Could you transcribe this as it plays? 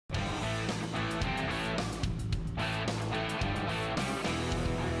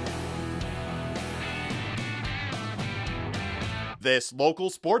This local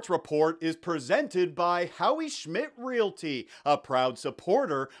sports report is presented by Howie Schmidt Realty, a proud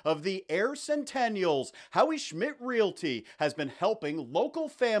supporter of the Ayr Centennials. Howie Schmidt Realty has been helping local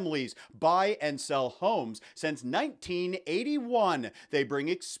families buy and sell homes since 1981. They bring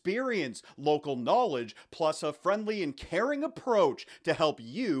experience, local knowledge, plus a friendly and caring approach to help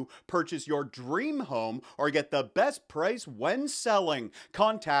you purchase your dream home or get the best price when selling.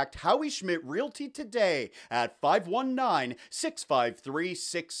 Contact Howie Schmidt Realty today at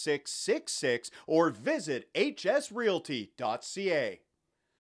 519-653-6666 or visit hsrealty.ca.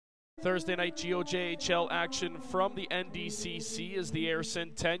 Thursday night GOJHL action from the NDCC as the Ayr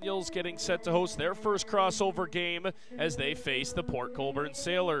Centennials getting set to host their first crossover game as they face the Port Colborne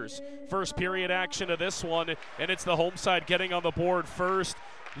Sailors. First period action of this one, and it's the home side getting on the board first.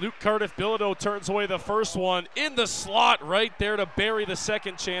 Luke Cardiff-Bilodeau turns away the first one in the slot right there to bury the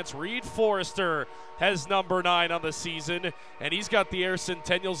second chance. Reed Forrester has number 9 on the season, and he's got the Ayr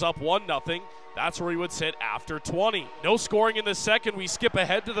Centennials up 1-0. That's where he would sit after 20. No scoring in the second. We skip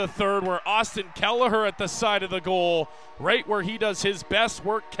ahead to the third where Austin Kelleher at the side of the goal, right where he does his best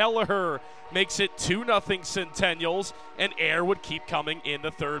work. Kelleher makes it 2-0 Centennials, and Ayr would keep coming in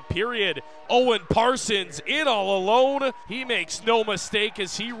the third period. Owen Parsons in all alone. He makes no mistake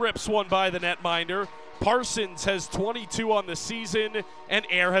as he rips one by the netminder. Parsons has 22 on the season, and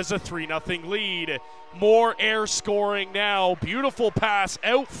Ayr has a 3-0 lead. More Ayr scoring now. Beautiful pass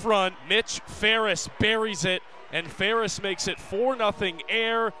out front. Mitch Ferris buries it, and Ferris makes it 4-0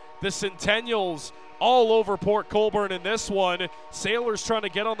 Ayr. The Centennials all over Port Colborne in this one. Sailors trying to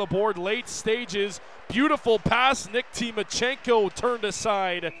get on the board late stages. Beautiful pass. Nick Timachenko turned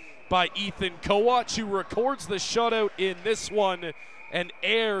aside by Ethan Kowach, who records the shutout in this one. And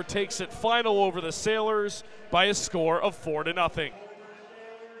Ayr takes it final over the Sailors by a score of 4-0.